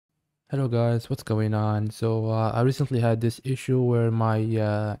Hello guys, what's going on? I recently had this issue where my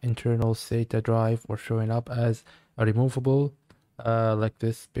internal SATA drive was showing up as a removable, like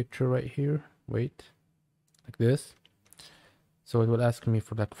this picture right here. Wait, like this. So it will ask me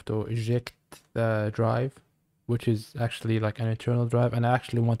for like to eject the drive, which is actually like an internal drive, and I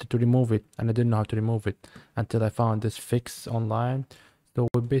actually wanted to remove it, and I didn't know how to remove it until I found this fix online. So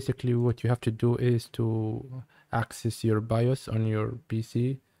basically, what you have to do is to access your BIOS on your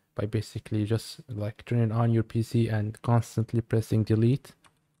PC by basically just like turning on your PC and constantly pressing delete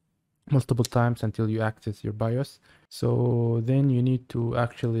multiple times until you access your BIOS. So then you need to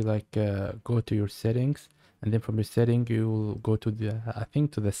actually go to your settings, and then from your setting you'll go to the I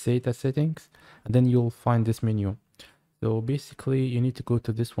think to the SATA settings, and then you'll find this menu. So basically you need to go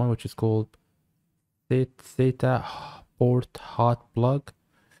to this one, which is called SATA port hot plug.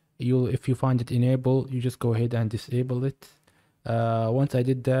 If you find it enabled, you just go ahead and disable it. Once I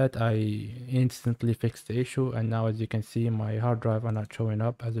did that, I instantly fixed the issue, and now as you can see, my hard drive are not showing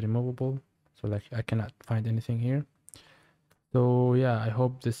up as removable, so like I cannot find anything here. So yeah, I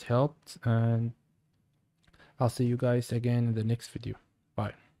hope this helped, and I'll see you guys again in the next video.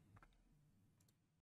 Bye.